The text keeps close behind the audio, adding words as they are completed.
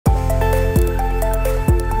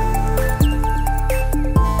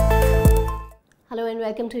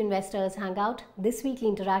Welcome to Investors Hangout. This weekly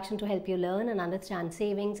interaction to help you learn and understand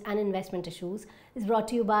savings and investment issues is brought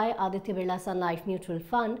to you by Aditya Birla Sun Life Mutual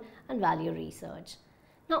Fund and Value Research.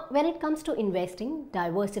 Now, when it comes to investing,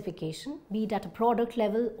 diversification, be it at a product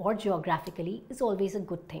level or geographically, is always a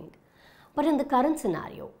good thing. But in the current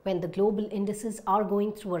scenario, when the global indices are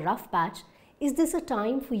going through a rough patch, is this a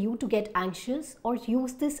time for you to get anxious or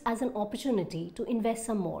use this as an opportunity to invest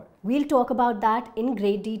some more? We'll talk about that in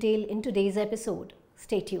great detail in today's episode.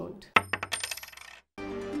 Stay tuned.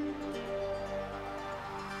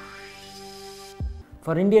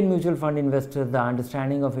 For Indian mutual fund investors, the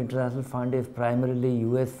understanding of international fund is primarily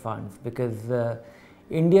US funds because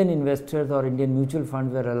Indian investors or Indian mutual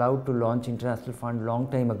funds were allowed to launch international fund long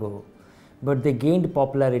time ago, but they gained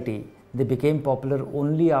popularity. They became popular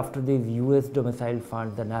only after these US domiciled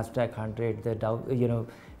funds, the Nasdaq 100, the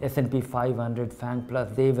S&P 500, FANG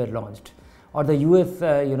Plus, they were launched. Or the US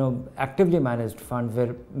actively managed funds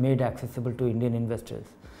were made accessible to Indian investors.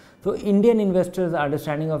 So Indian investors'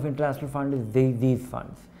 understanding of international fund is these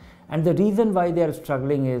funds. And the reason why they are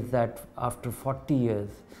struggling is that after 40 years,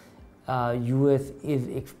 US is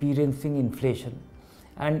experiencing inflation.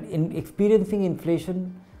 And in experiencing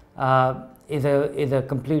inflation, is a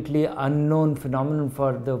completely unknown phenomenon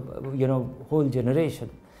for the whole generation.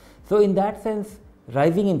 So in that sense,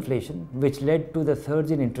 rising inflation, which led to the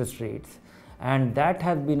surge in interest rates, and that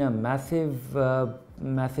has been a massive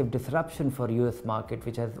disruption for US market,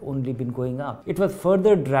 which has only been going up. It was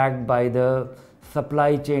further dragged by the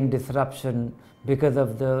supply chain disruption because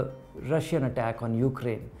of the Russian attack on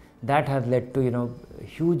Ukraine. That has led to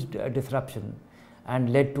huge disruption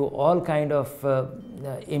and led to all kind of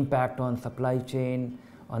impact on supply chain,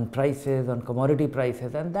 on prices, on commodity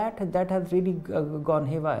prices, and that has really gone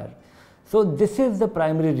haywire. So this is the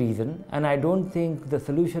primary reason, and I don't think the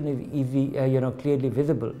solution is easy, clearly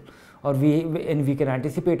visible, or we can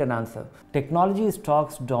anticipate an answer. Technology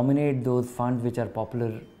stocks dominate those funds which are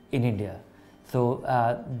popular in India. So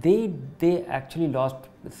they actually lost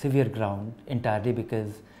severe ground entirely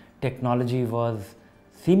because technology was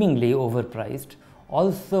seemingly overpriced.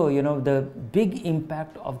 Also, the big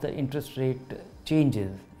impact of the interest rate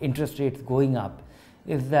changes, interest rates going up,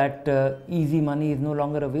 is that easy money is no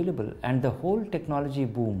longer available. And the whole technology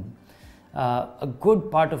boom, a good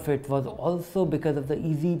part of it was also because of the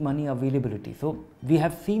easy money availability. So we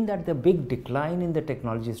have seen that the big decline in the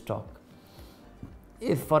technology stock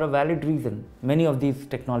is for a valid reason. Many of these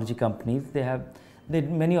technology companies,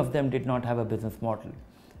 many of them did not have a business model.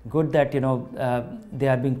 Good that they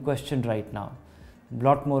are being questioned right now.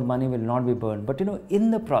 Lot more money will not be burned, but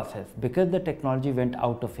in the process, because the technology went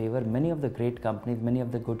out of favor, many of the great companies, many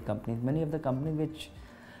of the good companies, many of the companies which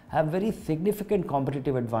have very significant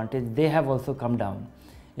competitive advantage, they have also come down.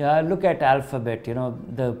 Look at Alphabet,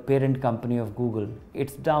 the parent company of Google,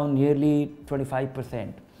 it's down nearly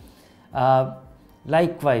 25%.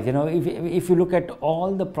 Likewise, if you look at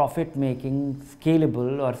all the profit making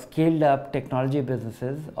scalable or scaled up technology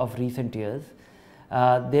businesses of recent years,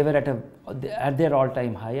 they were at their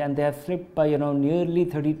all-time high, and they have slipped by nearly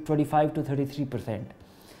 25 to 33%.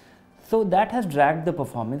 So that has dragged the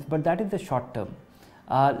performance, but that is the short term.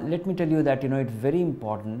 Let me tell you that it's very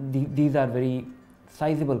important. These are very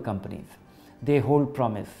sizable companies. They hold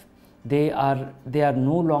promise. They are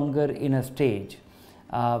no longer in a stage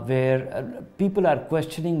where people are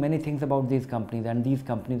questioning many things about these companies, and these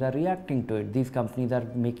companies are reacting to it. These companies are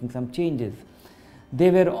making some changes. They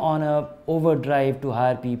were on a overdrive to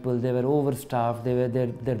hire people. They were overstaffed.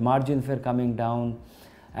 Their margins were coming down,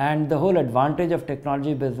 and the whole advantage of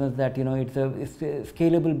technology business that it's a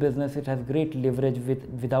scalable business. It has great leverage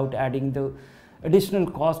without adding the additional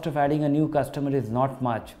cost of adding a new customer is not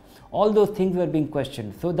much. All those things were being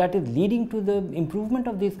questioned. So that is leading to the improvement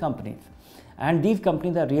of these companies, and these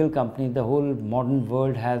companies are real companies. The whole modern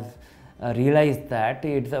world has realized that,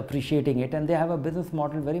 it's appreciating it, and they have a business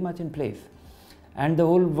model very much in place. And the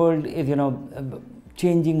whole world is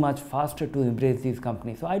changing much faster to embrace these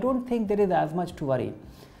companies. So I don't think there is as much to worry.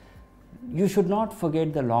 You should not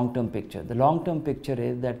forget the long-term picture. The long-term picture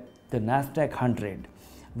is that the Nasdaq 100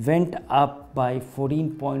 went up by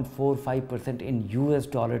 14.45% in US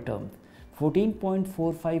dollar terms.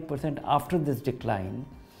 14.45% after this decline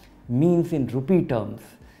means in rupee terms,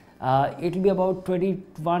 it will be about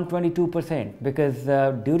 21-22%, because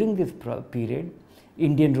during this period,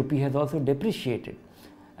 Indian rupee has also depreciated.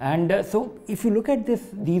 And so if you look at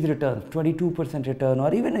these returns, 22% return,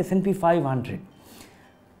 or even S&P 500,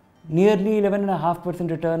 nearly 11.5%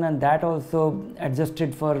 return, and that also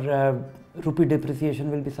adjusted for rupee depreciation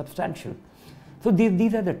will be substantial. So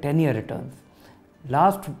these are the 10-year returns.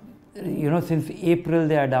 Last since April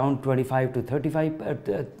they are down 25 to 35,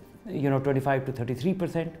 25 to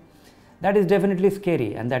 33%. That is definitely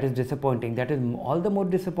scary, and that is disappointing. That is all the more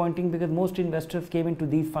disappointing because most investors came into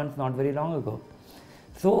these funds not very long ago.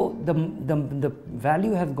 So the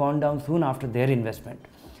value has gone down soon after their investment.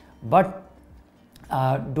 But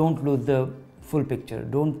don't lose the full picture,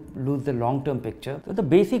 don't lose the long-term picture. So the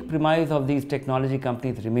basic premise of these technology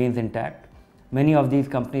companies remains intact. Many of these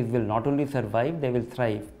companies will not only survive, they will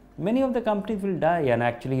thrive. Many of the companies will die, and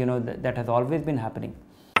actually that has always been happening.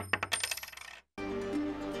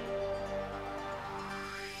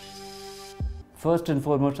 First and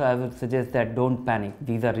foremost, I would suggest that don't panic.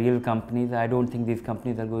 These are real companies. I don't think these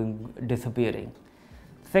companies are disappearing.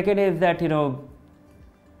 Second is that,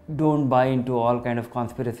 don't buy into all kind of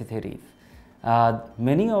conspiracy theories.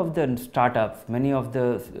 Many of the startups, many of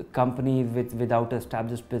the companies without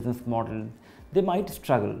established business model, they might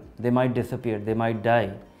struggle, they might disappear, they might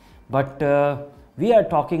die. But we are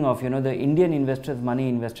talking of, the Indian investors' money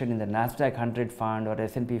invested in the Nasdaq 100 fund or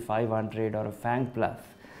S&P 500 or a FANG Plus.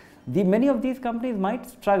 Many of these companies might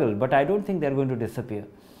struggle, but I don't think they're going to disappear.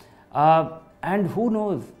 And who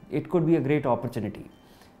knows, it could be a great opportunity.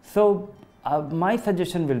 So my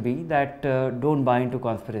suggestion will be that don't buy into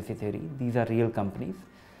conspiracy theory. These are real companies.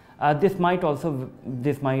 This might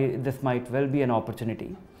well be an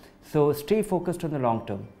opportunity. So stay focused on the long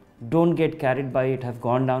term. Don't get carried by it has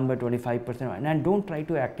gone down by 25%, and don't try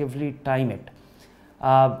to actively time it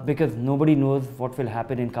because nobody knows what will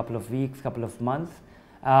happen in couple of weeks, couple of months.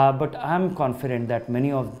 But I'm confident that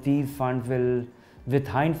many of these funds will, with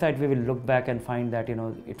hindsight, we will look back and find that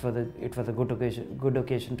it was a good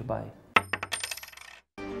occasion to buy.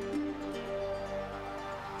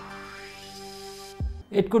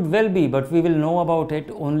 It could well be, but we will know about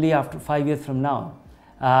it only after 5 years from now,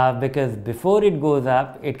 because before it goes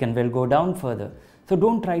up, it can well go down further. So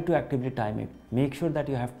don't try to actively time it. Make sure that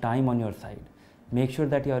you have time on your side. Make sure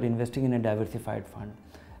that you are investing in a diversified fund.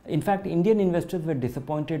 In fact, Indian investors were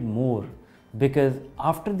disappointed more because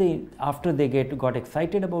after they got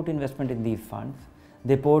excited about investment in these funds,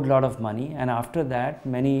 they poured a lot of money, and after that,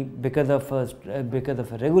 many because of a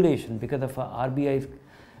regulation, because of a RBI's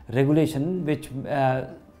regulation which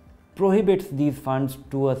prohibits these funds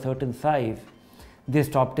to a certain size, they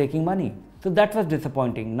stopped taking money. So that was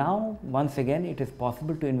disappointing. Now, once again, it is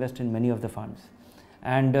possible to invest in many of the funds,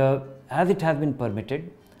 and as it has been permitted,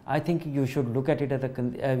 I think you should look at it as a,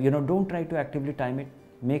 don't try to actively time it.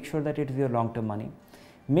 Make sure that it is your long-term money.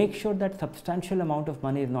 Make sure that substantial amount of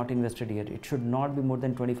money is not invested here. It should not be more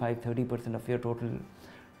than 25-30% of your total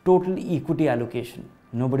equity allocation.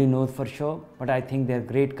 Nobody knows for sure, but I think they are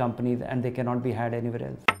great companies and they cannot be had anywhere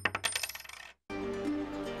else.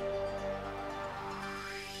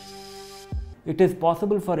 It is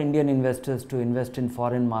possible for Indian investors to invest in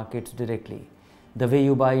foreign markets directly. The way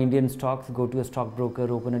you buy Indian stocks, go to a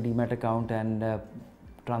stockbroker, open a demat account and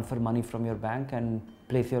transfer money from your bank and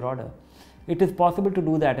place your order. It is possible to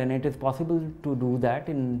do that, and it is possible to do that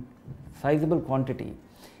in sizable quantity.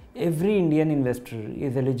 Every Indian investor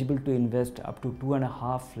is eligible to invest up to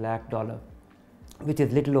 $2.5 lakh, which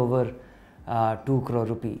is little over 2 crore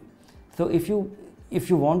rupee. So if you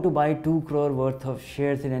want to buy 2 crore worth of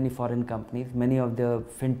shares in any foreign companies, many of the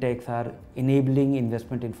fintechs are enabling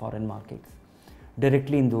investment in foreign markets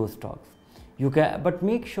directly in those stocks. But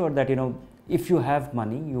make sure that if you have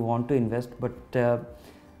money, you want to invest, but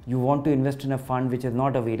you want to invest in a fund which is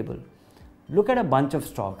not available. Look at a bunch of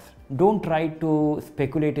stocks. Don't try to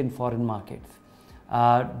speculate in foreign markets.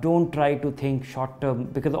 Don't try to think short term,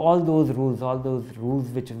 because all those rules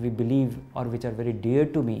which we believe or which are very dear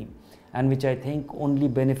to me and which I think only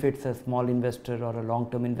benefits a small investor or a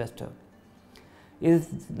long-term investor, is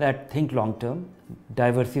that think long-term,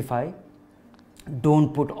 diversify,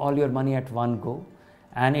 don't put all your money at one go,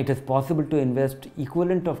 and it is possible to invest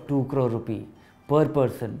equivalent of 2 crore rupee per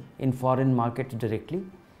person in foreign markets directly.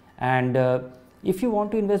 And if you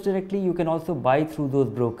want to invest directly, you can also buy through those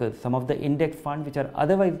brokers some of the index funds which are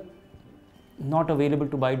otherwise not available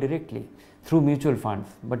to buy directly through mutual funds,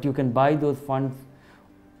 but you can buy those funds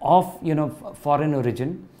of foreign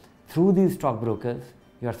origin through these stockbrokers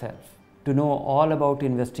yourself. To know all about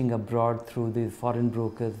investing abroad through these foreign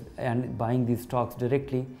brokers and buying these stocks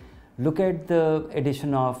directly, look at the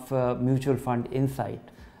edition of Mutual Fund Insight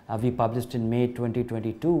we published in May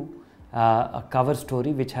 2022, a cover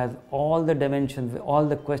story which has all the dimensions, all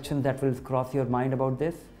the questions that will cross your mind about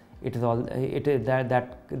this.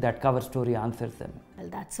 That cover story answers them. Well,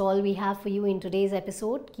 that's all we have for you in today's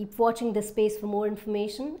episode. Keep watching this space for more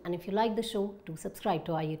information, and if you like the show, do subscribe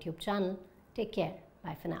to our YouTube channel. Take care.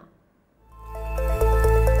 Bye for now.